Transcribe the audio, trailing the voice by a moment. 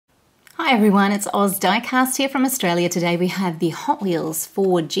Hi everyone, it's Oz Diecast here from Australia. Today we have the Hot Wheels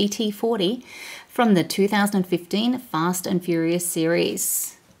Ford GT40 from the 2015 Fast and Furious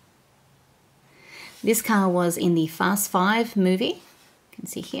series. This car was in the Fast 5 movie, you can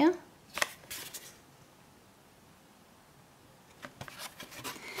see here.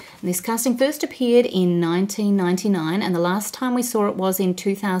 This casting first appeared in 1999 and the last time we saw it was in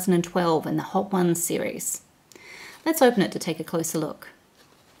 2012 in the Hot Ones series. Let's open it to take a closer look.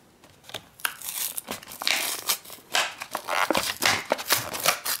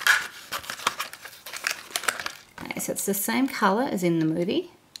 So it's the same colour as in the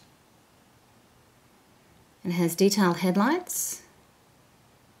movie. It has detailed headlights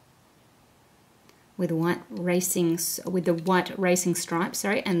with the white racing stripe,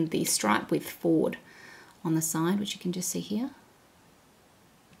 and the stripe with Ford on the side, which you can just see here.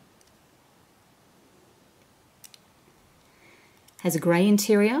 Has a grey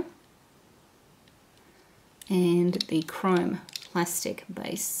interior and the chrome plastic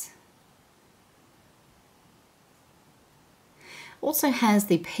base. Also has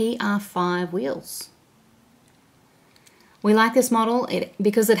the PR5 wheels. We like this model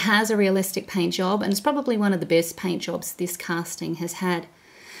because it has a realistic paint job and it's probably one of the best paint jobs this casting has had.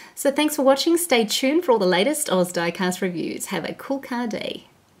 So thanks for watching. Stay tuned for all the latest Oz Diecast reviews. Have a cool car day.